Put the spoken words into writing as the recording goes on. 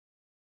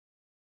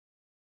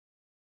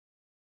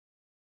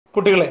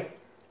കുട്ടികളെ,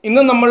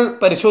 ഇന്ന് നമ്മൾ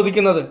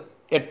പരിശോധിക്കുന്നത്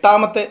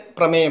എട്ടാമത്തെ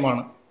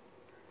പ്രമേയമാണ്.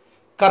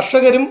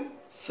 കർഷകരും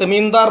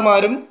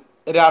സെമീന്ദാർമാരും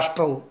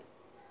രാഷ്ട്രവും.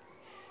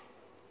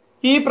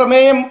 ഈ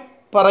പ്രമേയം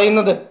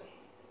പറയുന്നത്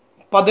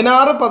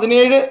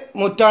 16-17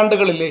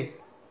 നൂറ്റാണ്ടുകളിലെ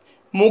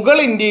മുഗൾ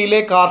ഇന്ത്യയിലെ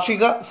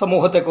കാർഷിക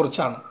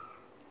സമൂഹത്തെക്കുറിച്ചാണ്.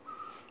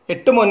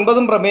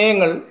 8-9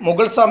 പ്രമേയങ്ങൾ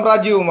മുഗൾ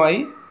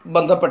സാമ്രാജ്യവുമായി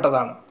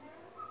ബന്ധപ്പെട്ടതാണ്.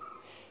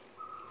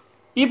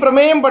 ഈ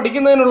പ്രമേയം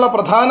പഠിക്കുന്നതിനുള്ള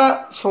പ്രധാന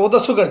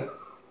സ്രോതസ്സുകൾ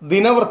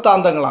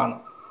ദിനവൃത്താന്തങ്ങളാണ്.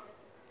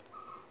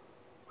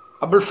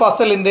 അബുൽ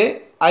ഫാസലിൻ്റെ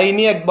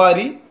ഐനി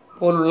അക്ബാരി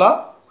പോലുള്ള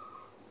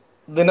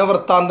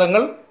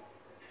ദിനവൃത്താന്തങ്ങൾ,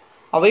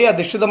 അവയെ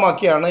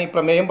അധിഷ്ഠിതമാക്കിയാണ് ഈ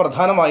പ്രമേയം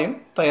പ്രധാനമായും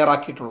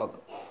തയ്യാറാക്കിയിട്ടുള്ളത്.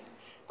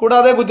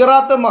 കൂടാതെ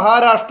ഗുജറാത്ത്,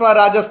 മഹാരാഷ്ട്ര,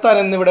 രാജസ്ഥാൻ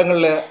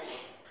എന്നിവിടങ്ങളിലെ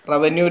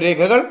റവന്യൂ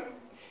രേഖകൾ,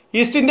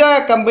 ഈസ്റ്റ് ഇന്ത്യ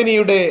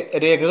കമ്പനിയുടെ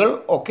രേഖകൾ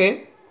ഒക്കെ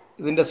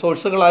ഇതിൻ്റെ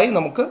സോഴ്സുകളായി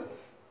നമുക്ക്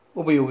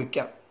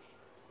ഉപയോഗിക്കാം.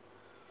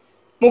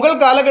 മുഗൾ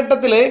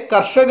കാലഘട്ടത്തിലെ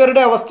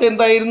കർഷകരുടെ അവസ്ഥ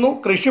എന്തായിരുന്നു,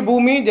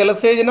 കൃഷിഭൂമി,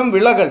 ജലസേചനം,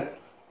 വിളകൾ,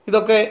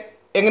 ഇതൊക്കെ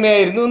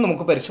എങ്ങനെയായിരുന്നു എന്ന്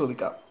നമുക്ക്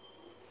പരിശോധിക്കാം.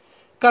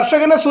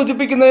 കർഷകനെ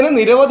സൂചിപ്പിക്കുന്നതിന്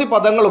നിരവധി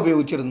പദങ്ങൾ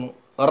ഉപയോഗിച്ചിരുന്നു.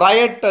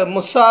 റയട്ട്,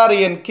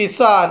 മുസാറിയൻ,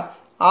 കിസാൻ,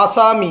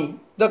 ആസാമി,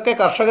 ഇതൊക്കെ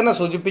കർഷകനെ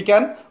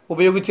സൂചിപ്പിക്കാൻ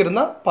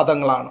ഉപയോഗിച്ചിരുന്ന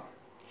പദങ്ങളാണ്.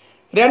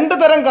 2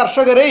 തരം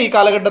കർഷകരെ ഈ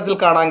കാലഘട്ടത്തിൽ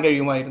കാണാൻ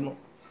കഴിയുമായിരുന്നു: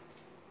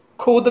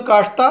 ഖൂദ്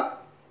കാഷ്ത,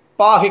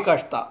 പാഹി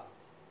കാഷ്ത.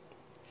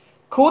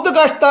 ഖൂദ്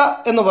കാഷ്ത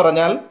എന്ന്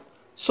പറഞ്ഞാൽ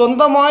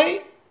സ്വന്തമായി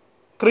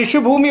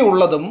കൃഷിഭൂമി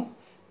ഉള്ളതും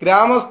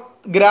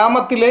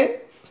ഗ്രാമത്തിലെ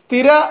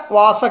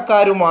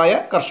സ്ഥിരവാസക്കാരുമായ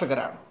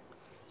കർഷകരാണ്.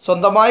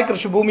 സ്വന്തമായി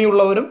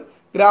കൃഷിഭൂമിയുള്ളവരും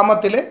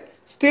ഗ്രാമത്തിലെ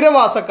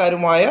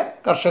സ്ഥിരവാസക്കാരുമായ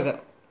കർഷകർ.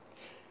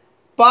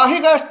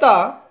 പാഹികാഷ്ത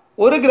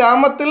ഒരു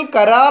ഗ്രാമത്തിൽ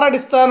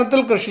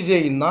കരാറടിസ്ഥാനത്തിൽ കൃഷി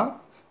ചെയ്യുന്ന,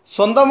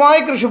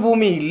 സ്വന്തമായി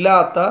കൃഷിഭൂമി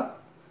ഇല്ലാത്ത,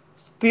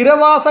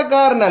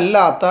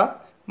 സ്ഥിരവാസക്കാരനല്ലാത്ത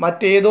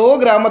മറ്റേതോ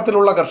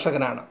ഗ്രാമത്തിലുള്ള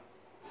കർഷകനാണ്.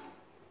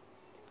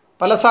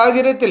 പല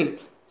സാഹചര്യത്തിൽ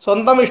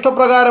സ്വന്തം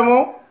ഇഷ്ടപ്രകാരമോ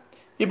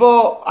ഇപ്പോൾ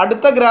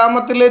അടുത്ത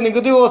ഗ്രാമത്തിലെ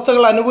നികുതി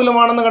വ്യവസ്ഥകൾ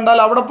അനുകൂലമാണെന്ന് കണ്ടാൽ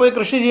അവിടെ പോയി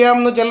കൃഷി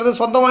ചെയ്യാമെന്ന് ചിലർ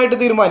സ്വന്തമായിട്ട്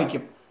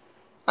തീരുമാനിക്കും.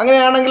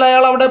 അങ്ങനെയാണെങ്കിൽ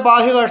അയാൾ അവിടെ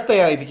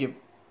ബാഹ്യകാഷ്ഠയായിരിക്കും.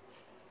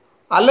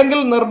 അല്ലെങ്കിൽ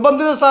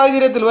നിർബന്ധിത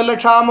സാഹചര്യത്തിൽ വല്ല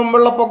ക്ഷാമം,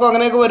 വെള്ളപ്പൊക്കം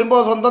അങ്ങനെയൊക്കെ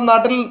വരുമ്പോൾ സ്വന്തം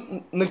നാട്ടിൽ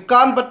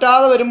നിൽക്കാൻ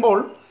പറ്റാതെ വരുമ്പോൾ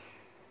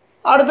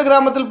അടുത്ത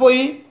ഗ്രാമത്തിൽ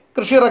പോയി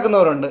കൃഷി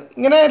ഇറക്കുന്നവരുണ്ട്.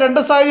 ഇങ്ങനെ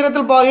 2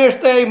 സാഹചര്യത്തിൽ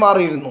ബാഹ്യകാഷ്ഠയായി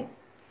മാറിയിരുന്നു.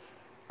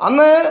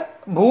 അന്ന്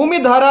ഭൂമി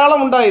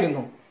ധാരാളം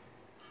ഉണ്ടായിരുന്നു.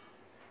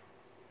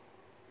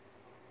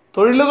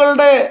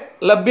 തൊഴിലുകളുടെ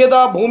ലഭ്യത,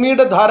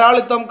 ഭൂമിയുടെ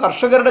ധാരാളിത്തം,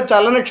 കർഷകരുടെ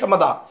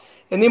ചലനക്ഷമത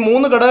എന്നീ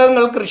 3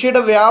 ഘടകങ്ങൾ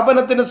കൃഷിയുടെ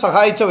വ്യാപനത്തിന്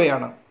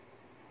സഹായിച്ചവയാണ്.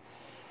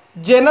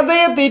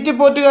 ജനതയെ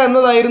തീറ്റിപ്പോറ്റുക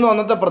എന്നതായിരുന്നു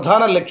അന്നത്തെ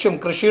പ്രധാന ലക്ഷ്യം,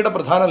 കൃഷിയുടെ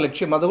പ്രധാന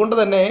ലക്ഷ്യം. അതുകൊണ്ട്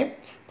തന്നെ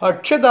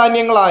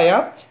ഭക്ഷ്യധാന്യങ്ങളായ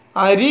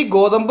അരി,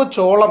 ഗോതമ്പ്,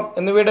 ചോളം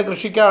എന്നിവയുടെ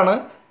കൃഷിക്കാണ്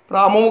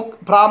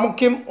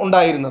പ്രാമുഖ്യം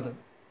ഉണ്ടായിരുന്നത്.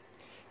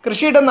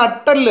 കൃഷിയുടെ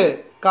നട്ടെല്ല്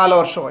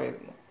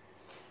കാലവർഷമായിരുന്നു.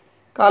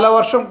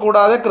 കാലവർഷം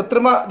കൂടാതെ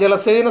കൃത്രിമ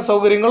ജലസേചന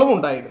സൗകര്യങ്ങളും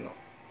ഉണ്ടായിരുന്നു.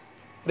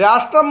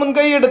 രാഷ്ട്രം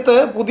മുൻകൈയെടുത്ത്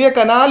പുതിയ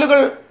കനാലുകൾ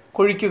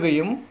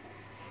കുഴിക്കുകയും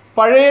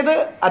പഴയത്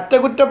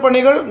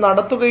അറ്റകുറ്റപ്പണികൾ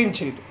നടത്തുകയും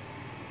ചെയ്തു.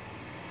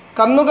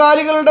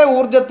 കന്നുകാലികളുടെ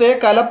ഊർജത്തെ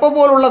കലപ്പ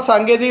പോലുള്ള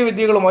സാങ്കേതിക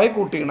വിദ്യകളുമായി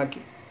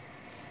കൂട്ടിയിണക്കി.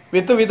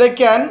 വിത്ത്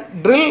വിതയ്ക്കാൻ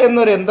ഡ്രിൽ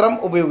എന്നൊരു യന്ത്രം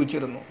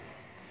ഉപയോഗിച്ചിരുന്നു.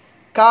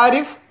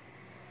 ഖാരിഫ്,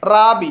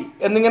 റാബി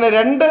എന്നിങ്ങനെ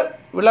 2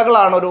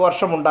 വിളകളാണ് ഒരു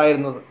വർഷം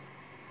ഉണ്ടായിരുന്നത്.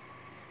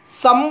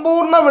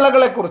 സമ്പൂർണ്ണ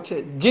വിളകളെക്കുറിച്ച്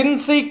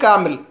ജിൻസി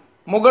കാമിൽ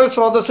മുഗൾ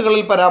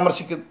സ്രോതസ്സുകളിൽ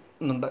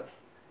പരാമർശിക്കുന്നുണ്ട്.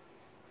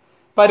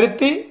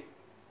 പരുത്തി,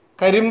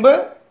 കരിമ്പ്,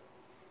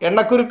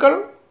 എണ്ണക്കുരുക്കൾ,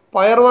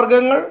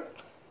 പയർവർഗ്ഗങ്ങൾ,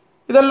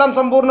 ഇതെല്ലാം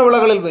സമ്പൂർണ്ണ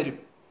വിളകളിൽ വരും.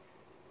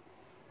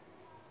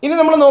 ഇനി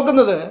നമ്മൾ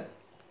നോക്കുന്നത്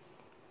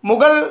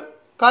മുഗൾ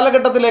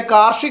കാലഘട്ടത്തിലെ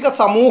കാർഷിക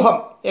സമൂഹം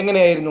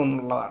എങ്ങനെയായിരുന്നു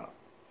എന്നുള്ളതാണ്.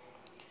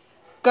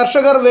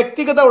 കർഷകർ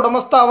വ്യക്തിഗത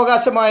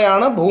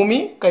ഉടമസ്ഥാവകാശമായാണ് ഭൂമി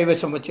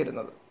കൈവശം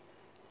വച്ചിരുന്നത്.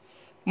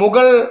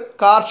 മുഗൾ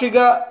കാർഷിക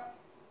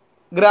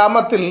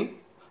ഗ്രാമത്തിൽ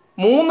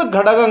 3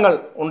 ഘടകങ്ങൾ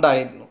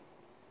ഉണ്ടായിരുന്നു.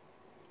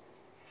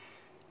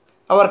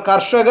 അവർ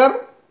കർഷകർ,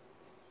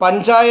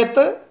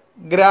 പഞ്ചായത്ത്,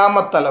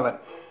 ഗ്രാമത്തലവൻ.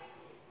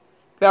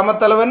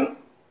 ഗ്രാമത്തലവൻ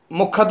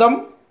മുഖദം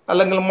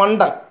അല്ലെങ്കിൽ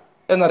മണ്ഡൽ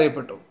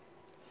എന്നറിയപ്പെട്ടു.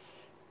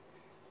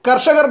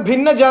 കർഷകർ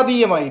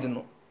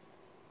ഭിന്നജാതീയമായിരുന്നു.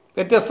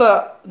 വ്യത്യസ്ത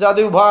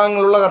ജാതി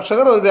വിഭാഗങ്ങളുള്ള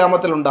കർഷകർ ഒരു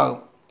ഗ്രാമത്തിലുണ്ടാകും.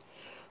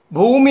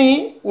 ഭൂമി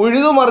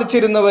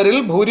ഉഴുതുമറിച്ചിരുന്നവരിൽ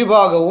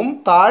ഭൂരിഭാഗവും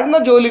താഴ്ന്ന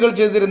ജോലികൾ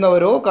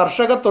ചെയ്തിരുന്നവരോ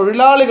കർഷക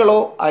തൊഴിലാളികളോ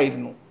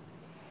ആയിരുന്നു.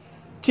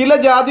 ചില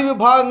ജാതി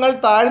വിഭാഗങ്ങൾ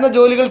താഴ്ന്ന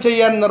ജോലികൾ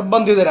ചെയ്യാൻ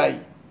നിർബന്ധിതരായി.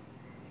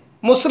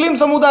 മുസ്ലിം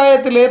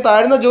സമുദായത്തിലെ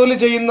താഴ്ന്ന ജോലി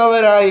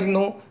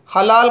ചെയ്യുന്നവരായിരുന്നു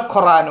ഹലാൽ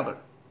ഖൊറാനുകൾ.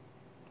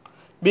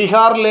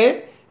 ബീഹാറിലെ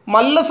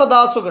മല്ല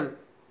സദാസുകൾ,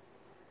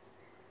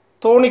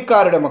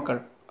 തോണിക്കാരുടെ മക്കൾ,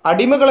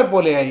 അടിമകളെ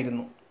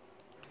പോലെയായിരുന്നു.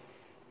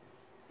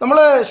 നമ്മൾ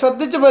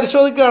ശ്രദ്ധിച്ച്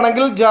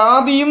പരിശോധിക്കുകയാണെങ്കിൽ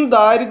ജാതിയും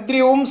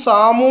ദാരിദ്ര്യവും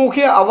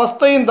സാമൂഹ്യ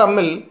അവസ്ഥയും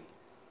തമ്മിൽ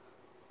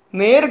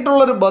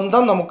നേരിട്ടുള്ളൊരു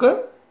ബന്ധം നമുക്ക്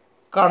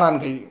കാണാൻ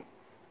കഴിയും.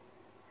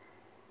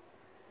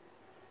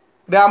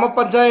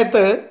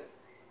 ഗ്രാമപഞ്ചായത്ത്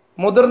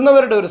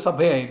മുതിർന്നവരുടെ ഒരു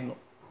സഭയായിരുന്നു.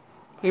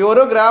 ഈ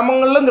ഓരോ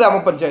ഗ്രാമങ്ങളിലും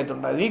ഗ്രാമപഞ്ചായത്ത്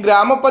ഉണ്ടായിരുന്നു. ഈ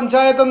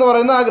ഗ്രാമപഞ്ചായത്ത് എന്ന്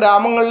പറയുന്ന ആ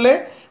ഗ്രാമങ്ങളിലെ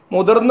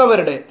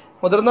മുതിർന്നവരുടെ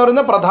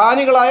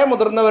പ്രധാനികളായ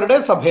മുതിർന്നവരുടെ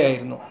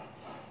സഭയായിരുന്നു.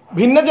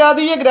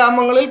 ഭിന്നജാതീയ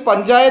ഗ്രാമങ്ങളിൽ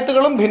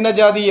പഞ്ചായത്തുകളും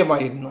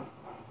ഭിന്നജാതീയമായിരുന്നു.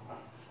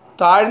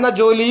 താഴ്ന്ന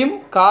ജോലിയും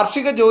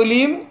കാർഷിക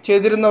ജോലിയും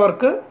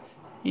ചെയ്തിരുന്നവർക്ക്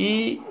ഈ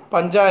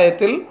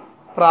പഞ്ചായത്തിൽ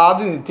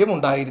പ്രാതിനിധ്യം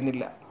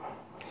ഉണ്ടായിരുന്നില്ല.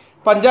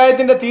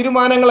 പഞ്ചായത്തിൻ്റെ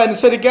തീരുമാനങ്ങൾ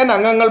അനുസരിക്കാൻ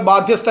അംഗങ്ങൾ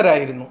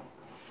ബാധ്യസ്ഥരായിരുന്നു.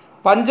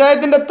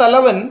 പഞ്ചായത്തിൻ്റെ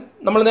തലവൻ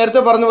നമ്മൾ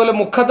നേരത്തെ പറഞ്ഞ പോലെ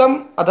മുഖദം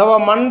അഥവാ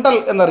മണ്ഡൽ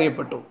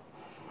എന്നറിയപ്പെട്ടു.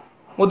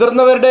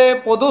 മുതിർന്നവരുടെ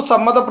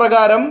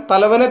പൊതുസമ്മതപ്രകാരം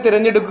തലവനെ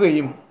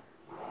തിരഞ്ഞെടുക്കുകയും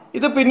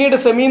ഇത് പിന്നീട്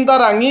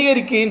സെമീന്ദാർ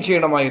അംഗീകരിക്കുകയും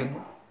ചെയ്യണമായിരുന്നു.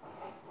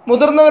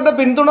 മുതിർന്നവരുടെ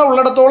പിന്തുണ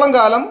ഉള്ളിടത്തോളം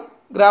കാലം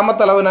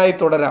ഗ്രാമത്തലവനായി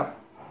തുടരാം.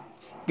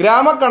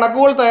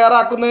 ഗ്രാമക്കണക്കുകൾ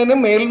തയ്യാറാക്കുന്നതിന്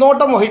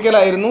മേൽനോട്ടം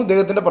വഹിക്കലായിരുന്നു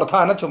ഇദ്ദേഹത്തിൻ്റെ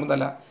പ്രധാന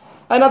ചുമതല.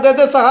 അതിന്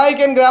അദ്ദേഹത്തെ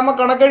സഹായിക്കാൻ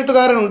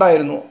ഗ്രാമക്കണക്കെഴുത്തുകാരൻ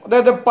ഉണ്ടായിരുന്നു.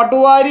 അദ്ദേഹത്തെ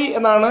പട്ടുവാരി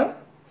എന്നാണ്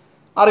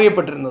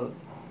അറിയപ്പെട്ടിരുന്നത്.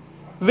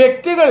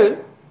 വ്യക്തികൾ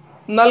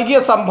നൽകിയ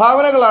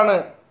സംഭാവനകളാണ്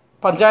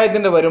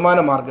പഞ്ചായത്തിൻ്റെ വരുമാന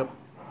മാർഗം.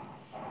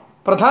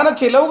 പ്രധാന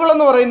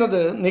ചിലവുകളെന്ന്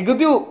പറയുന്നത്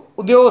നികുതി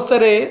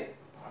ഉദ്യോഗസ്ഥരെ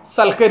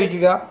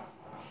സൽക്കരിക്കുക,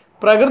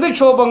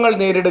 പ്രകൃതിക്ഷോഭങ്ങൾ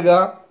നേരിടുക,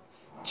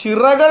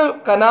 ചിറകൾ,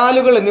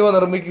 കനാലുകൾ എന്നിവ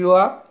നിർമ്മിക്കുക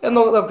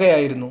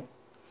എന്നതൊക്കെയായിരുന്നു.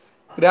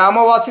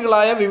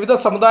 ഗ്രാമവാസികളായ വിവിധ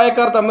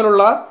സമുദായക്കാർ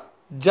തമ്മിലുള്ള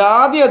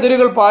ജാതി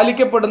അതിരുകൾ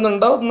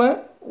പാലിക്കപ്പെടുന്നുണ്ടോ എന്ന്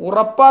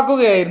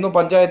ഉറപ്പാക്കുകയായിരുന്നു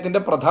പഞ്ചായത്തിൻ്റെ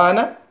പ്രധാന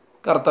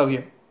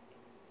കർത്തവ്യം.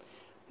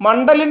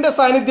 മണ്ഡലിൻ്റെ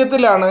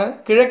സാന്നിധ്യത്തിലാണ്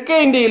കിഴക്കേ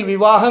ഇന്ത്യയിൽ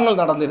വിവാഹങ്ങൾ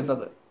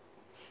നടന്നിരുന്നത്.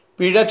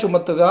 പിഴ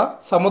ചുമത്തുക,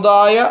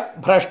 സമുദായ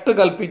ഭ്രഷ്ട്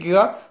കൽപ്പിക്കുക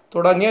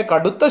തുടങ്ങിയ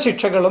കടുത്ത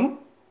ശിക്ഷകളും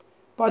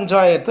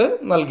പഞ്ചായത്ത്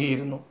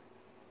നൽകിയിരുന്നു.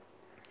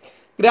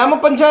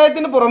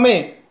 ഗ്രാമപഞ്ചായത്തിന് പുറമെ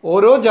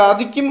ഓരോ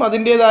ജാതിക്കും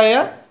അതിൻ്റേതായ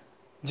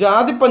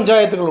ജാതി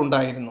പഞ്ചായത്തുകൾ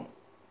ഉണ്ടായിരുന്നു.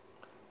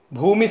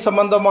 ഭൂമി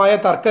സംബന്ധമായ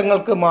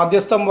തർക്കങ്ങൾക്ക്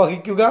മാധ്യസ്ഥം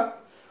വഹിക്കുക,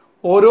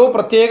 ഓരോ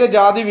പ്രത്യേക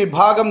ജാതി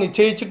വിഭാഗം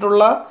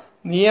നിശ്ചയിച്ചിട്ടുള്ള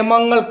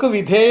നിയമങ്ങൾക്ക്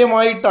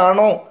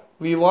വിധേയമായിട്ടാണോ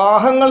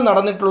വിവാഹങ്ങൾ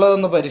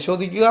നടന്നിട്ടുള്ളതെന്ന്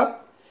പരിശോധിക്കുക,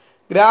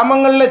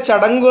 ഗ്രാമങ്ങളിലെ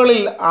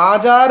ചടങ്ങുകളിൽ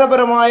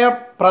ആചാരപരമായ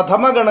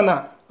പ്രഥമഗണന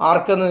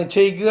ആർക്കെന്ന്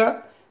നിശ്ചയിക്കുക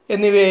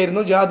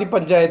എന്നിവയായിരുന്നു ജാതി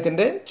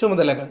പഞ്ചായത്തിൻ്റെ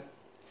ചുമതലകൾ.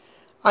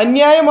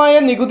 അന്യായമായ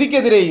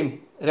നികുതിക്കെതിരെയും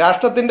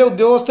രാഷ്ട്രത്തിൻ്റെ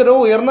ഉദ്യോഗസ്ഥരോ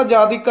ഉയർന്ന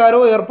ജാതിക്കാരോ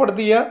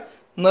ഏർപ്പെടുത്തിയ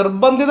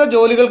നിർബന്ധിത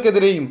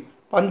ജോലികൾക്കെതിരെയും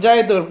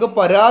പഞ്ചായത്തുകൾക്ക്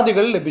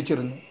പരാതികൾ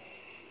ലഭിച്ചിരുന്നു.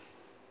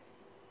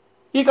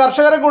 ഈ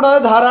കർഷകരെ കൂടാതെ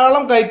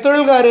ധാരാളം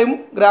കൈത്തൊഴിൽക്കാരും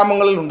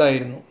ഗ്രാമങ്ങളിൽ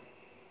ഉണ്ടായിരുന്നു.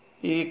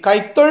 ഈ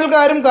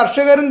കൈത്തൊഴിൽക്കാരും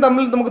കർഷകരും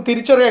തമ്മിൽ നമുക്ക്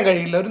തിരിച്ചറിയാൻ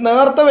കഴിയില്ല. ഒരു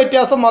നേർത്ത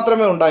വ്യത്യാസം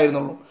മാത്രമേ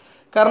ഉണ്ടായിരുന്നുള്ളൂ.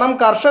 കാരണം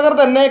കർഷകർ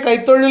തന്നെ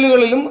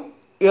കൈത്തൊഴിലുകളിലും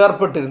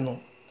ഏർപ്പെട്ടിരുന്നു.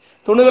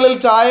 തുണികളിൽ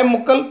ചായം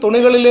മുക്കൽ,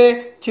 തുണികളിലെ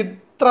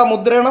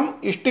ചിത്രമുദ്രണം,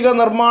 ഇഷ്ടിക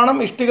നിർമ്മാണം,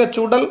 ഇഷ്ടിക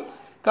ചുടൽ,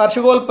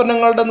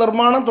 കാർഷികോൽപ്പന്നങ്ങളുടെ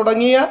നിർമ്മാണം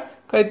തുടങ്ങിയ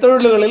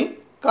കൈത്തൊഴിലുകളിൽ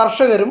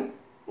കർഷകരും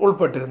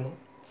ഉൾപ്പെട്ടിരുന്നു.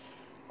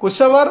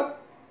 കുശവർ,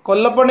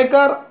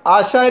 കൊല്ലപ്പണിക്കാർ,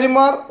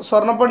 ആശാരിമാർ,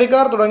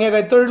 സ്വർണ്ണപ്പണിക്കാർ തുടങ്ങിയ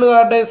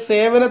കൈത്തൊഴിലുകാരുടെ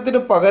സേവനത്തിന്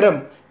പകരം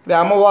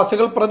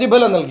ഗ്രാമവാസികൾ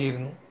പ്രതിഫലം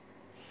നൽകിയിരുന്നു.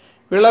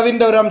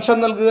 വിളവിൻ്റെ ഒരു അംശം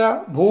നൽകുക,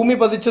 ഭൂമി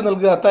പതിച്ച്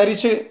നൽകുക,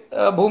 തരിച്ച്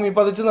ഭൂമി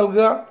പതിച്ച്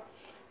നൽകുക,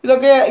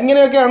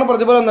 ഇങ്ങനെയൊക്കെയാണ്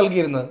പ്രതിഫലം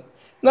നൽകിയിരുന്നത്.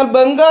 എന്നാൽ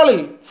ബംഗാളിൽ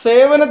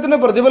സേവനത്തിന്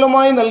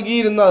പ്രതിഫലമായി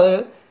നൽകിയിരുന്നത്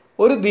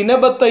ഒരു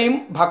ദിനബത്തയും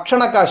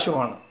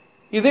ഭക്ഷണക്കാശുമാണ്.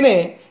 ഇതിനെ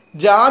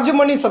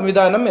ജാജുമണി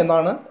സംവിധാനം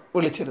എന്നാണ്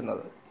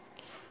വിളിച്ചിരുന്നത്.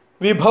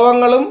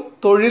 വിഭവങ്ങളും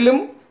തൊഴിലും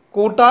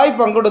കൂട്ടായി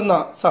പങ്കിടുന്ന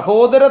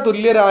സഹോദര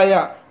തുല്യരായ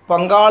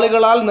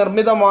പങ്കാളികളാൽ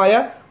നിർമ്മിതമായ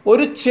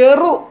ഒരു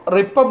ചെറു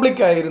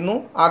റിപ്പബ്ലിക്കായിരുന്നു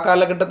ആ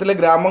കാലഘട്ടത്തിലെ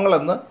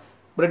ഗ്രാമങ്ങളെന്ന്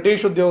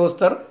ബ്രിട്ടീഷ്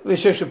ഉദ്യോഗസ്ഥർ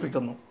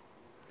വിശേഷിപ്പിക്കുന്നു.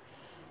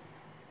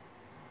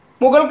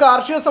 മുഗൾ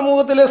കാർഷിക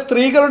സമൂഹത്തിലെ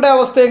സ്ത്രീകളുടെ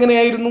അവസ്ഥ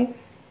എങ്ങനെയായിരുന്നു?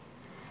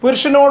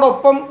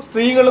 പുരുഷനോടൊപ്പം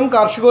സ്ത്രീകളും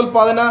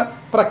കാർഷികോൽപാദന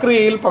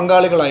പ്രക്രിയയിൽ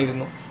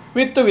പങ്കാളികളായിരുന്നു.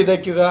 വിത്ത്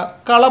വിതയ്ക്കുക,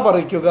 കള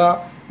പറിക്കുക,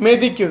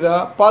 മെതിക്കുക,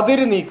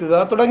 പതിര് നീക്കുക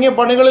തുടങ്ങിയ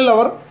പണികളിൽ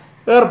അവർ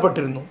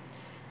ഏർപ്പെട്ടിരുന്നു.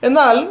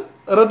 എന്നാൽ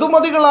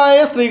ഋതുമതികളായ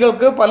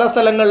സ്ത്രീകൾക്ക് പല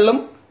സ്ഥലങ്ങളിലും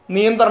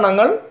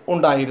നിയന്ത്രണങ്ങൾ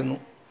ഉണ്ടായിരുന്നു.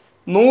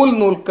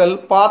 നൂൽക്കൽ,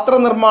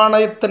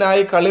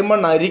 പാത്രനിർമ്മാണത്തിനായി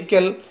കളിമണ്ണ്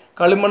അരിക്കൽ,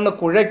 കളിമണ്ണ്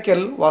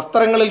കുഴയ്ക്കൽ,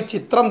 വസ്ത്രങ്ങളിൽ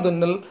ചിത്രം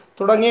തുന്നൽ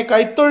തുടങ്ങിയ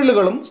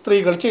കൈത്തൊഴിലുകളും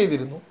സ്ത്രീകൾ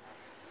ചെയ്തിരുന്നു.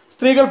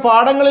 സ്ത്രീകൾ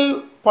പാടങ്ങളിൽ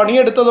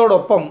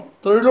പണിയെടുത്തതോടൊപ്പം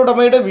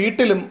തൊഴിലുടമയുടെ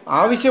വീട്ടിലും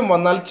ആവശ്യം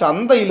വന്നാൽ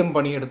ചന്തയിലും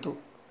പണിയെടുത്തു.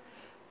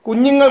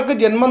 കുഞ്ഞുങ്ങൾക്ക്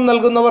ജന്മം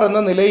നൽകുന്നവർ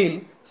എന്ന നിലയിൽ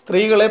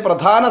സ്ത്രീകളെ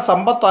പ്രധാന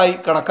സമ്പത്തായി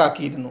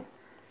കണക്കാക്കിയിരുന്നു.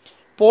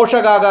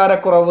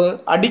 പോഷകാഹാരക്കുറവ്,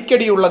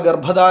 അടിക്കടിയുള്ള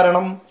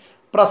ഗർഭധാരണം,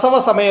 പ്രസവ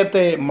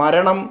സമയത്തെ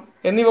മരണം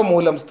എന്നിവ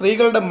മൂലം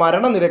സ്ത്രീകളുടെ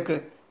മരണനിരക്ക്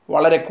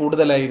വളരെ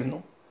കൂടുതലായിരുന്നു.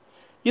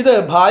 ഇത്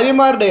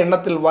ഭാര്യമാരുടെ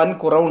എണ്ണത്തിൽ വൻ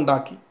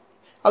കുറവുണ്ടാക്കി.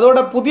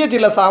 അതോടെ പുതിയ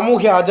ചില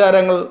സാമൂഹ്യ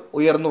ആചാരങ്ങൾ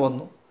ഉയർന്നു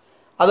വന്നു.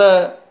 അത്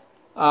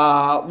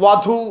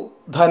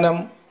വധുധനം,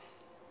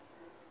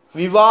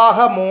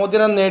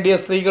 വിവാഹമോചനം നേടിയ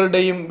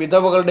സ്ത്രീകളുടെയും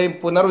വിധവകളുടെയും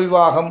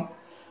പുനർവിവാഹം,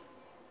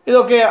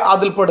 ഇതൊക്കെ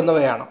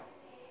അതിൽപ്പെടുന്നവയാണ്.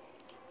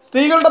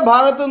 സ്ത്രീകളുടെ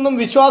ഭാഗത്തു നിന്നും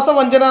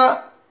വിശ്വാസവഞ്ചന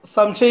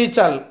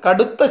സംശയിച്ചാൽ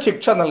കടുത്ത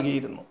ശിക്ഷ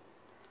നൽകിയിരുന്നു.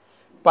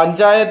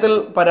 പഞ്ചായത്തിൽ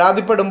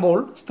പരാതിപ്പെടുമ്പോൾ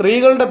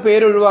സ്ത്രീകളുടെ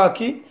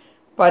പേരൊഴിവാക്കി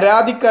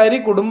പരാതിക്കാരി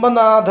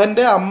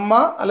കുടുംബനാഥൻ്റെ അമ്മ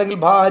അല്ലെങ്കിൽ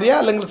ഭാര്യ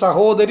അല്ലെങ്കിൽ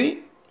സഹോദരി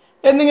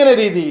എന്നിങ്ങനെ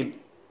രീതിയിൽ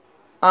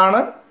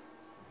ആണ്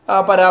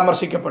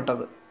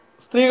പരാമർശിക്കപ്പെട്ടത്.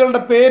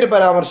 സ്ത്രീകളുടെ പേര്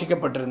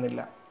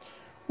പരാമർശിക്കപ്പെട്ടിരുന്നില്ല.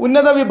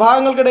 ഉന്നത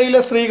വിഭാഗങ്ങൾക്കിടയിലെ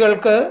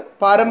സ്ത്രീകൾക്ക്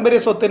പാരമ്പര്യ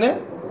സ്വത്തിന്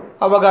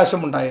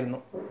അവകാശമുണ്ടായിരുന്നു.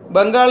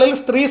 ബംഗാളിൽ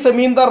സ്ത്രീ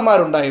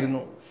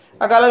സെമീന്ദാർമാരുണ്ടായിരുന്നു.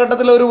 ആ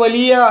കാലഘട്ടത്തിൽ ഒരു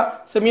വലിയ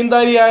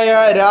സെമീന്ദാരിയായ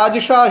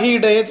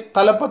രാജ്ഷാഹിയുടെ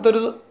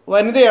തലപ്പത്തൊരു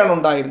വനിതയാണ്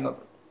ഉണ്ടായിരുന്നത്.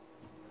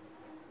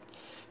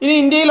 ഇനി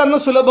ഇന്ത്യയിൽ അന്ന്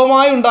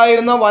സുലഭമായി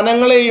ഉണ്ടായിരുന്ന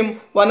വനങ്ങളെയും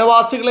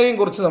വനവാസികളെയും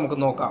കുറിച്ച് നമുക്ക്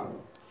നോക്കാം.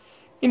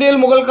 ഇന്ത്യയിൽ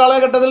മുഗൾ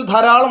കാലഘട്ടത്തിൽ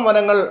ധാരാളം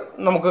വനങ്ങൾ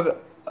നമുക്ക്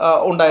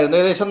ഉണ്ടായിരുന്നു,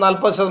 ഏകദേശം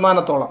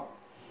 40%.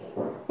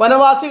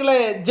 വനവാസികളെ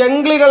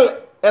ജംഗ്ലികൾ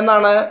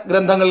എന്നാണ്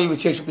ഗ്രന്ഥങ്ങളിൽ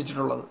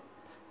വിശേഷിപ്പിച്ചിട്ടുള്ളത്.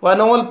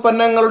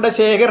 വനോൽപ്പന്നങ്ങളുടെ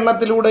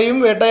ശേഖരണത്തിലൂടെയും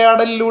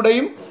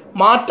വേട്ടയാടലിലൂടെയും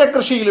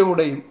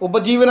മാറ്റകൃഷിയിലൂടെയും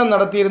ഉപജീവനം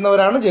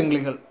നടത്തിയിരുന്നവരാണ്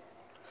ജംഗ്ലികൾ.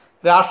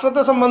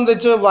 രാഷ്ട്രത്തെ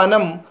സംബന്ധിച്ച്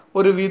വനം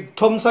ഒരു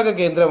വിധ്വംസക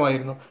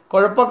കേന്ദ്രമായിരുന്നു.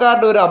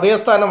 കുഴപ്പക്കാരുടെ ഒരു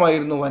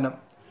അഭയസ്ഥാനമായിരുന്നു വനം.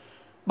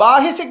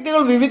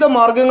 ബാഹ്യശക്തികൾ വിവിധ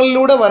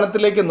മാർഗങ്ങളിലൂടെ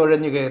വനത്തിലേക്ക്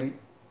നുഴഞ്ഞു കയറി.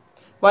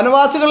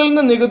 വനവാസികളിൽ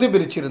നിന്ന് നികുതി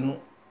പിരിച്ചിരുന്നു,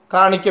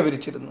 കാണിക്ക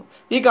പിരിച്ചിരുന്നു.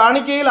 ഈ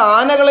കാണിക്കയിൽ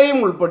ആനകളെയും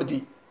ഉൾപ്പെടുത്തി.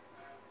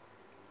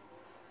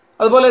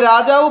 അതുപോലെ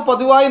രാജാവ്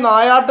പതിവായി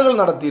നായാട്ടുകൾ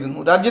നടത്തിയിരുന്നു.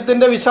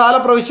 രാജ്യത്തിൻ്റെ വിശാല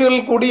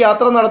പ്രവിശ്യകളിൽ കൂടി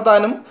യാത്ര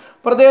നടത്താനും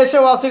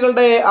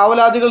പ്രദേശവാസികളുടെ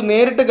ആവലാതികൾ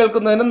നേരിട്ട്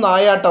കേൾക്കുന്നതിനും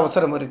നായാട്ട്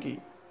അവസരമൊരുക്കി.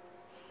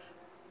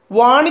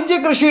 വാണിജ്യ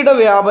കൃഷിയുടെ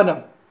വ്യാപനം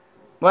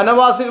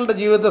വനവാസികളുടെ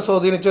ജീവിതത്തെ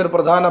സ്വാധീനിച്ച ഒരു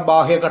പ്രധാന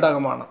ബാഹ്യ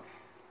ഘടകമാണ്.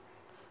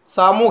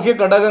 സാമൂഹ്യ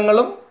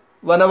ഘടകങ്ങളും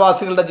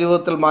വനവാസികളുടെ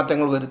ജീവിതത്തിൽ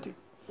മാറ്റങ്ങൾ വരുത്തി.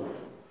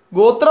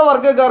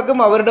 ഗോത്രവർഗ്ഗക്കാർക്കും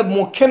അവരുടെ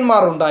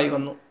മുഖ്യന്മാർ ഉണ്ടായി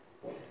വന്നു.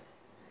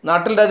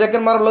 നാട്ടിൽ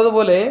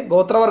രാജാക്കന്മാരുള്ളതുപോലെ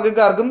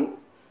ഗോത്രവർഗ്ഗക്കാർക്കും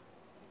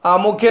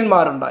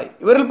മുഖ്യന്മാരുണ്ടായി.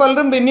 ഇവരിൽ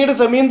പലരും പിന്നീട്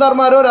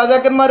സെമീന്ദാർമാരോ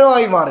രാജാക്കന്മാരോ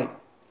ആയി മാറി.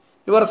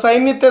 ഇവർ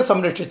സൈന്യത്തെ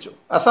സംരക്ഷിച്ചു.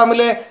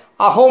 അസാമിലെ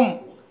അഹോം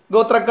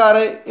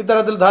ഗോത്രക്കാരെ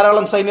ഇത്തരത്തിൽ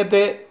ധാരാളം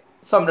സൈന്യത്തെ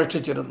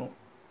സംരക്ഷിച്ചിരുന്നു.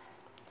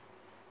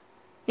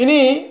 ഇനി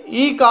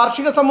ഈ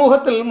കാർഷിക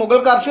സമൂഹത്തിൽ, മുഗൾ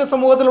കാർഷിക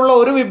സമൂഹത്തിലുള്ള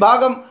ഒരു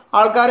വിഭാഗം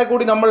ആൾക്കാരെ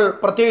കൂടി നമ്മൾ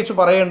പ്രത്യേകിച്ച്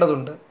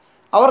പറയേണ്ടതുണ്ട്.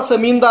 അവർ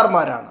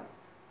സെമീന്ദാർമാരാണ്.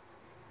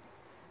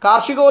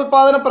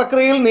 കാർഷികോൽപാദന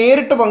പ്രക്രിയയിൽ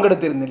നേരിട്ട്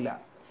പങ്കെടുത്തിരുന്നില്ല,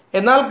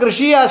 എന്നാൽ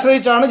കൃഷിയെ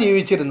ആശ്രയിച്ചാണ്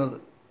ജീവിച്ചിരുന്നത്.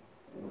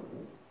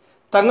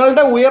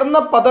 തങ്ങളുടെ ഉയർന്ന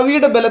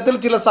പദവിയുടെ ബലത്തിൽ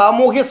ചില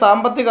സാമൂഹ്യ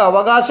സാമ്പത്തിക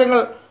അവകാശങ്ങൾ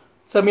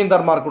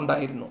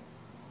സെമീന്ദാർമാർക്കുണ്ടായിരുന്നു.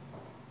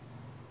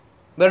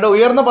 ഇവരുടെ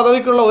ഉയർന്ന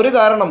പദവിക്കുള്ള ഒരു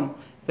കാരണം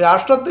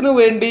രാഷ്ട്രത്തിനു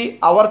വേണ്ടി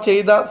അവർ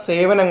ചെയ്ത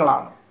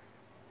സേവനങ്ങളാണ്.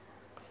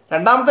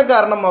 രണ്ടാമത്തെ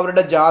കാരണം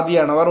അവരുടെ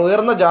ജാതിയാണ്. അവർ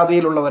ഉയർന്ന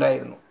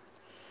ജാതിയിലുള്ളവരായിരുന്നു.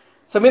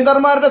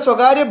 സെമീന്ദാർമാരുടെ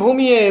സ്വകാര്യ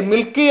ഭൂമിയെ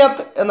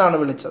മിൽക്കിയത്ത് എന്നാണ്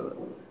വിളിച്ചത്.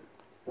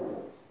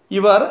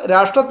 ഇവർ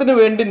രാഷ്ട്രത്തിനു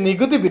വേണ്ടി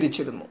നികുതി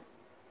പിരിച്ചിരുന്നു.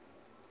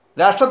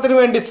 രാഷ്ട്രത്തിനു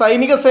വേണ്ടി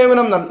സൈനിക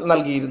സേവനം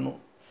നൽകിയിരുന്നു.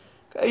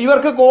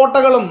 ഇവർക്ക്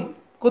കോട്ടകളും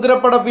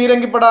കുതിരപ്പട,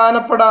 പീരങ്കിപ്പട,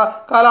 ആനപ്പട,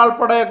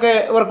 കാലാൾപ്പടയൊക്കെ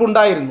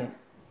ഇവർക്കുണ്ടായിരുന്നു.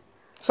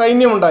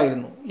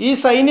 സൈന്യമുണ്ടായിരുന്നു. ഈ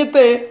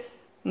സൈന്യത്തെ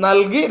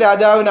നൽകി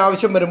രാജാവിന്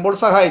ആവശ്യം വരുമ്പോൾ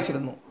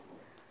സഹായിച്ചിരുന്നു.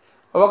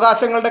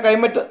 അവകാശങ്ങളുടെ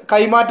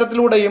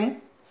കൈമാറ്റത്തിലൂടെയും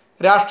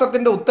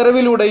രാഷ്ട്രത്തിൻ്റെ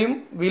ഉത്തരവിലൂടെയും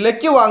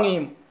വിലയ്ക്ക്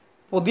വാങ്ങിയും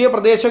പുതിയ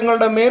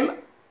പ്രദേശങ്ങളുടെ മേൽ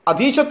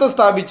അധീശത്വം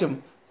സ്ഥാപിച്ചും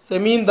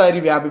സെമീന്ദാരി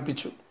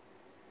വ്യാപിപ്പിച്ചു.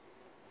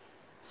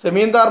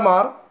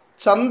 സെമീന്ദാർമാർ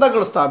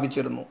ചന്തകൾ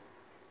സ്ഥാപിച്ചിരുന്നു.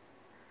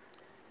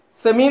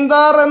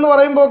 സെമീന്ദാർ എന്ന്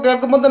പറയുമ്പോൾ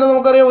കേൾക്കുമ്പോൾ തന്നെ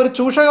നമുക്കറിയാം ഒരു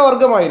ചൂഷക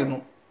വർഗമായിരുന്നു.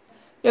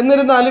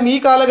 എന്നിരുന്നാലും ഈ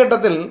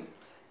കാലഘട്ടത്തിൽ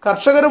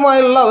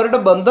കർഷകരുമായുള്ള അവരുടെ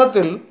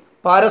ബന്ധത്തിൽ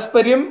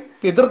പാരസ്പര്യം,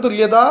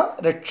 പിതൃതുല്യത,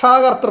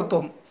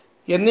 രക്ഷാകർതൃത്വം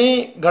എന്നീ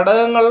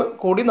ഘടകങ്ങൾ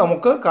കൂടി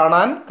നമുക്ക്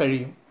കാണാൻ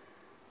കഴിയും.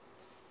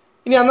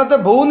 ഇനി അന്നത്തെ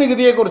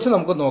ഭൂനികുതിയെക്കുറിച്ച്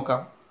നമുക്ക്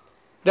നോക്കാം.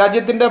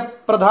 രാജ്യത്തിൻ്റെ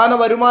പ്രധാന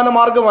വരുമാന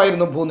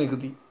മാർഗമായിരുന്നു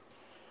ഭൂനികുതി.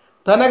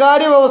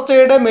 ധനകാര്യ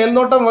വ്യവസ്ഥയുടെ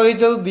മേൽനോട്ടം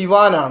വഹിച്ചത്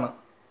ദിവാനാണ്.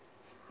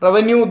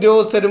 റവന്യൂ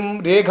ഉദ്യോഗസ്ഥരും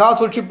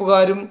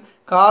രേഖാസൂക്ഷിപ്പുകാരും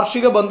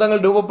കാർഷിക ബന്ധങ്ങൾ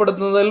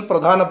രൂപപ്പെടുത്തുന്നതിൽ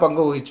പ്രധാന പങ്ക്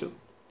വഹിച്ചു.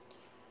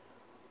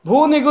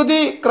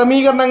 ഭൂനികുതി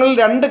ക്രമീകരണങ്ങളിൽ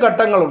 2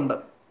 ഘട്ടങ്ങളുണ്ട്: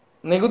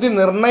 നികുതി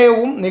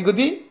നിർണയവും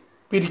നികുതി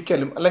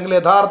പിരിക്കലും അല്ലെങ്കിൽ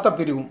യഥാർത്ഥ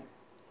പിരിവും.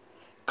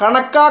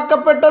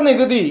 കണക്കാക്കപ്പെട്ട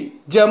നികുതി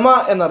ജമ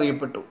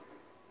എന്നറിയപ്പെട്ടു.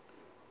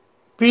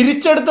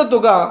 പിരിച്ചെടുത്ത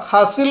തുക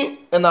ഹസിൽ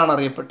എന്നാണ്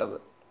അറിയപ്പെട്ടത്.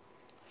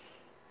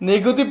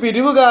 നികുതി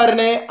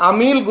പിരിവുകാരനെ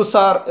അമീൽ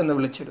ഗുസാർ എന്ന്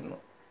വിളിച്ചിരുന്നു.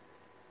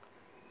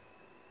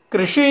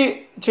 കൃഷി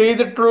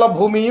ചെയ്തിട്ടുള്ള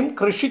ഭൂമിയും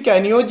കൃഷിക്ക്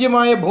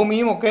അനുയോജ്യമായ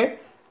ഭൂമിയും ഒക്കെ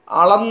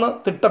അളന്ന്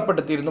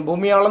തിട്ടപ്പെടുത്തിയിരുന്നു.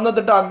 ഭൂമി അളന്ന്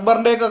തിട്ട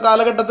അക്ബറിൻ്റെയൊക്കെ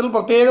കാലഘട്ടത്തിൽ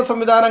പ്രത്യേക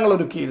സംവിധാനങ്ങൾ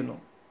ഒരുക്കിയിരുന്നു.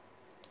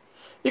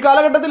 ഈ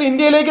കാലഘട്ടത്തിൽ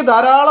ഇന്ത്യയിലേക്ക്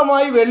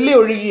ധാരാളമായി വെള്ളി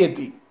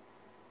ഒഴുകിയെത്തി.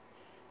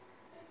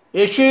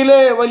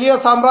 ഏഷ്യയിലെ വലിയ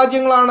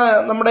സാമ്രാജ്യങ്ങളാണ്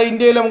നമ്മുടെ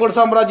ഇന്ത്യയിലെ മുഗൾ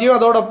സാമ്രാജ്യം,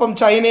 അതോടൊപ്പം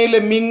ചൈനയിലെ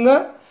മിങ്,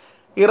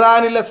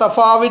 ഇറാനിലെ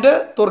സഫാവിഡ്,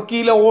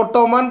 തുർക്കിയിലെ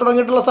ഓട്ടോമാൻ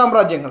തുടങ്ങിയിട്ടുള്ള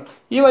സാമ്രാജ്യങ്ങൾ.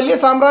 ഈ വലിയ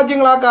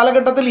സാമ്രാജ്യങ്ങൾ ആ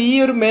കാലഘട്ടത്തിൽ ഈ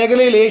ഒരു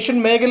മേഖലയിൽ, ഏഷ്യൻ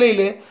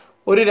മേഖലയിൽ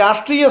ഒരു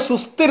രാഷ്ട്രീയ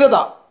സുസ്ഥിരത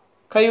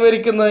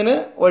കൈവരിക്കുന്നതിന്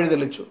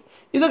വഴിതെളിച്ചു.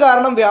 ഇത്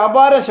കാരണം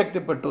വ്യാപാരം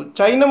ശക്തിപ്പെട്ടു.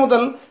 ചൈന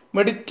മുതൽ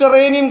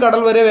മെഡിറ്ററേനിയൻ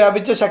കടൽ വരെ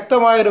വ്യാപിച്ച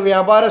ശക്തമായൊരു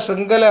വ്യാപാര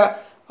ശൃംഖല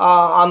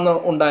അന്ന്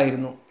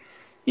ഉണ്ടായിരുന്നു.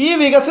 ഈ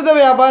വികസിത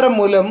വ്യാപാരം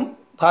മൂലം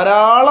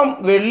ധാരാളം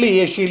വെള്ളി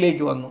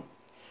ഏഷ്യയിലേക്ക് വന്നു.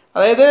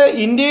 അതായത്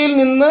ഇന്ത്യയിൽ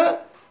നിന്ന്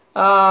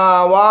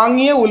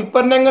വാങ്ങിയ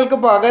ഉൽപ്പന്നങ്ങൾക്ക്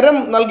പകരം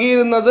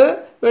നൽകിയിരുന്നത്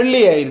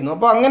വെള്ളിയായിരുന്നു.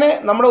 അപ്പോൾ അങ്ങനെ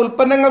നമ്മുടെ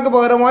ഉൽപ്പന്നങ്ങൾക്ക്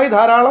പകരമായി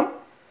ധാരാളം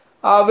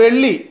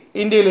വെള്ളി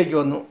ഇന്ത്യയിലേക്ക്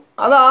വന്നു.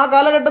 അത് ആ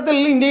കാലഘട്ടത്തിൽ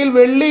ഇന്ത്യയിൽ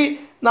വെള്ളി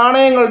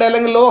നാണയങ്ങളുടെ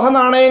അല്ലെങ്കിൽ ലോഹ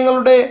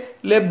നാണയങ്ങളുടെ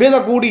ലഭ്യത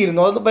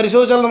കൂടിയിരുന്നു. അത്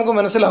പരിശോധിച്ചാൽ നമുക്ക്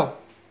മനസ്സിലാവും.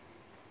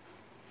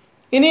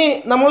 ഇനി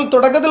നമ്മൾ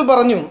തുടക്കത്തിൽ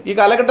പറഞ്ഞു, ഈ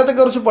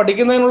കാലഘട്ടത്തെക്കുറിച്ച്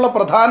പഠിക്കുന്നതിനുള്ള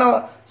പ്രധാന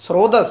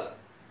സ്രോതസ്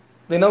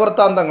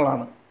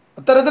ദിനവൃത്താന്തങ്ങളാണ്.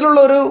 അത്തരത്തിലുള്ള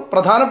ഒരു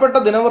പ്രധാനപ്പെട്ട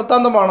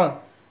ദിനവൃത്താന്തമാണ്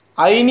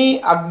ഐനി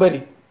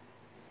അക്ബരി.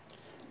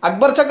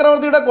 അക്ബർ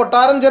ചക്രവർത്തിയുടെ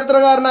കൊട്ടാരം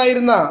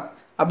ചരിത്രകാരനായിരുന്ന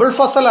അബുൾ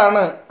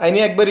ഫസലാണ്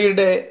ഐനി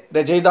അക്ബരിയുടെ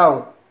രചയിതാവ്.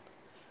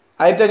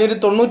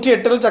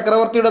 1598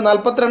 ചക്രവർത്തിയുടെ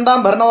 42ാം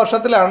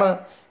ഭരണവർഷത്തിലാണ്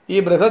ഈ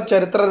ബൃഹത്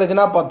ചരിത്ര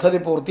രചനാ പദ്ധതി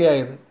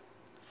പൂർത്തിയായത്.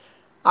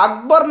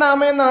 അക്ബർ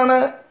നാമ എന്നാണ്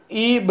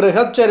ഈ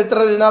ബൃഹത് ചരിത്ര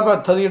രചനാ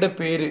പദ്ധതിയുടെ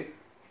പേര്.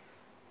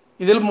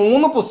 ഇതിൽ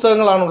 3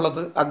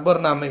 പുസ്തകങ്ങളാണുള്ളത് അക്ബർ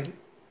നാമയിൽ.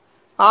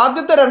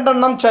 ആദ്യത്തെ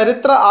 2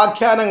 ചരിത്ര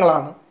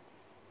ആഖ്യാനങ്ങളാണ്.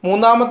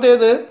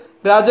 മൂന്നാമത്തേത്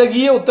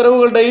രാജകീയ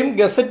ഉത്തരവുകളുടെയും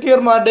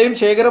ഗസറ്റിയർമാരുടെയും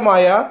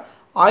ശേഖരമായ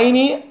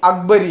ഐനി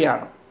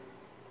അക്ബരിയാണ്.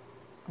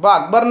 അപ്പോൾ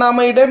അക്ബർ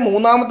നാമയുടെ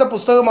 3ാമത്തെ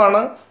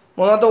പുസ്തകമാണ്,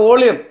 3ാമത്തെ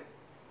വോളിയം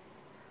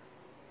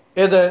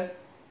ഏത്?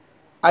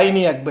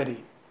 ഐനി അക്ബരി.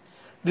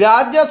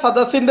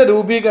 രാജ്യസദസ്സിൻ്റെ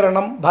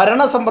രൂപീകരണം,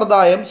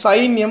 ഭരണസമ്പ്രദായം,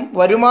 സൈന്യം,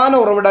 വരുമാന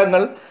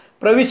ഉറവിടങ്ങൾ,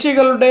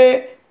 പ്രവിശ്യകളുടെ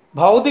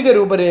ഭൗതിക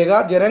രൂപരേഖ,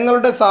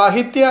 ജനങ്ങളുടെ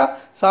സാഹിത്യ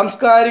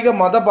സാംസ്കാരിക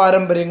മത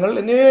പാരമ്പര്യങ്ങൾ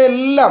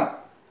എന്നിവയെല്ലാം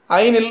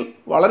ഐനിൽ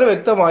വളരെ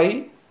വ്യക്തമായി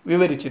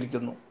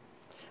വിവരിച്ചിരിക്കുന്നു.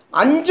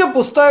 5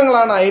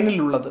 പുസ്തകങ്ങളാണ്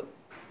ഐനിലുള്ളത്.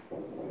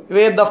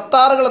 ഇവയെ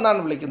ദഫ്താറുകൾ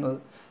എന്നാണ് വിളിക്കുന്നത്.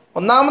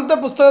 1ാമത്തെ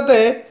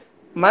പുസ്തകത്തെ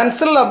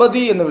മൻസിൽ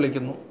അബദി എന്ന്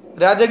വിളിക്കുന്നു.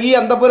 രാജകീയ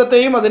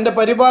അന്തപുരത്തെയും അതിൻ്റെ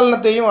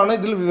പരിപാലനത്തെയുമാണ്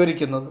ഇതിൽ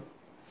വിവരിക്കുന്നത്.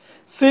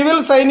 സിവിൽ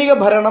സൈനിക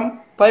ഭരണം,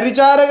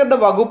 പരിചാരകരുടെ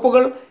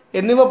വകുപ്പുകൾ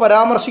എന്നിവ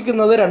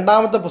പരാമർശിക്കുന്നത്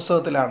 2ാമത്തെ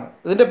പുസ്തകത്തിലാണ്.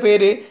 ഇതിൻ്റെ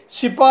പേര്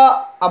ഷിപ്പ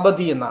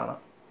അബദി എന്നാണ്.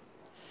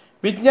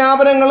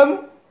 വിജ്ഞാപനങ്ങളും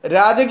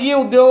രാജകീയ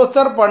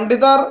ഉദ്യോഗസ്ഥർ,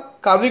 പണ്ഡിതർ,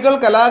 കവികൾ,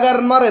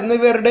 കലാകാരന്മാർ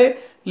എന്നിവരുടെ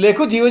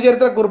ലഘു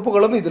ജീവചരിത്ര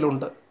കുറിപ്പുകളും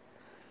ഇതിലുണ്ട്.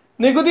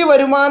 നികുതി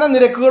വരുമാന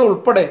നിരക്കുകൾ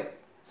ഉൾപ്പെടെ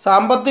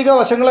സാമ്പത്തിക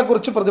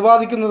വശങ്ങളെക്കുറിച്ച്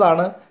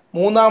പ്രതിപാദിക്കുന്നതാണ്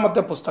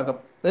 3ാമത്തെ പുസ്തകം.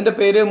 ഇതിൻ്റെ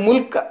പേര്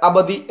മുൽക്ക്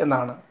അബദി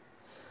എന്നാണ്.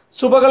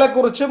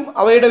 സുബകളെക്കുറിച്ചും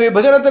അവയുടെ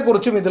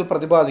വിഭജനത്തെക്കുറിച്ചും ഇതിൽ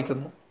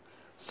പ്രതിപാദിക്കുന്നു.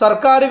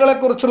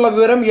 സർക്കാരുകളെക്കുറിച്ചുള്ള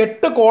വിവരം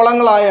 8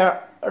 കോളങ്ങളായ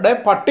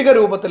പട്ടിക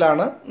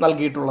രൂപത്തിലാണ്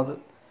നൽകിയിട്ടുള്ളത്.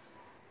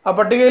 ആ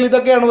പട്ടികയിൽ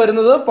ഇതൊക്കെയാണ്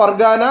വരുന്നത്: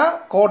 പർഗാന,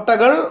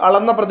 കോട്ടകൾ,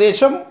 അളന്ന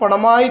പ്രദേശം,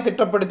 പണമായി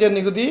തിട്ടപ്പെടുത്തിയ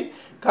നികുതി,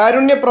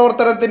 കാരുണ്യ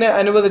പ്രവർത്തനത്തിന്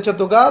അനുവദിച്ച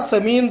തുക,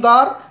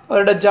 സെമീന്ദാർ,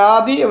 അവരുടെ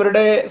ജാതി,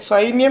 അവരുടെ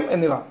സൈന്യം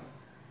എന്നിവ.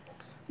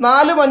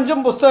 4ഉം 5ഉം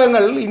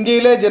പുസ്തകങ്ങൾ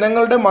ഇന്ത്യയിലെ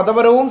ജനങ്ങളുടെ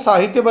മതപരവും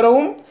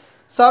സാഹിത്യപരവും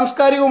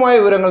സാംസ്കാരികവുമായ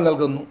വിവരങ്ങൾ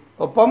നൽകുന്നു.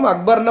 ഒപ്പം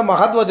അക്ബറിൻ്റെ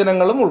മഹത്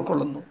വചനങ്ങളും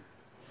ഉൾക്കൊള്ളുന്നു.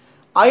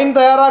 ഐൻ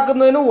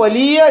തയ്യാറാക്കുന്നതിന്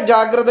വലിയ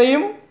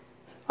ജാഗ്രതയും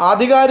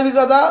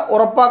ആധികാരികത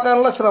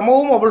ഉറപ്പാക്കാനുള്ള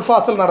ശ്രമവും അബുൾ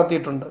ഫാസൽ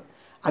നടത്തിയിട്ടുണ്ട്.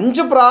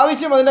 5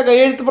 പ്രാവശ്യം അതിൻ്റെ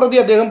കയ്യെഴുത്ത് പ്രതി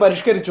അദ്ദേഹം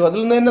പരിഷ്കരിച്ചു. അതിൽ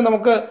നിന്ന് തന്നെ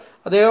നമുക്ക്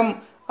അദ്ദേഹം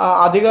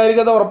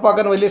ആധികാരികത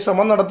ഉറപ്പാക്കാൻ വലിയ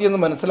ശ്രമം നടത്തിയെന്ന്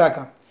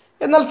മനസ്സിലാക്കാം.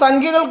 എന്നാൽ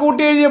സംഖ്യകൾ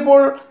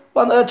കൂട്ടിയെഴുതിയപ്പോൾ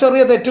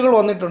ചെറിയ തെറ്റുകൾ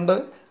വന്നിട്ടുണ്ട്.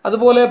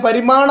 അതുപോലെ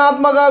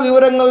പരിമാണാത്മക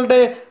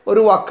വിവരങ്ങളുടെ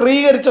ഒരു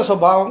വക്രീകരിച്ച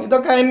സ്വഭാവം,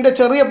 ഇതൊക്കെ അതിൻ്റെ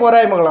ചെറിയ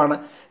പോരായ്മകളാണ്.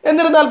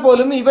 എന്നിരുന്നാൽ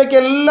പോലും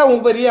ഇവയ്ക്കെല്ലാം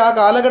ഉപരി ആ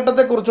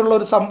കാലഘട്ടത്തെക്കുറിച്ചുള്ള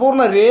ഒരു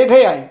സമ്പൂർണ്ണ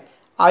രേഖയായി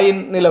ഐൻ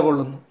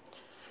നിലകൊള്ളുന്നു.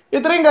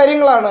 ഇത്രയും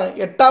കാര്യങ്ങളാണ്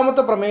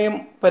 8ാമത്തെ പ്രമേയം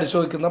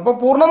പരിശോധിക്കുന്നത്. അപ്പോൾ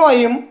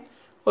പൂർണ്ണമായും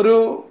ഒരു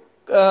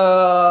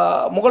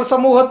മുഗൾ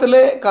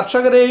സമൂഹത്തിലെ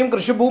കർഷകരെയും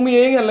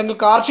കൃഷിഭൂമിയെയും അല്ലെങ്കിൽ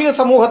കാർഷിക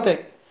സമൂഹത്തെ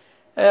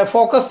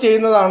ഫോക്കസ്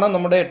ചെയ്യുന്നതാണ്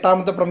നമ്മുടെ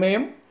 8ാമത്തെ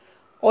പ്രമേയം.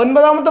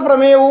 9ാമത്തെ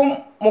പ്രമേയവും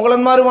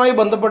മുഗളന്മാരുമായി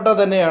ബന്ധപ്പെട്ട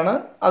തന്നെയാണ്.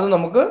 അത്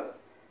നമുക്ക്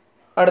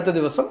അടുത്ത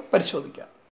ദിവസം പരിശോധിക്കാം.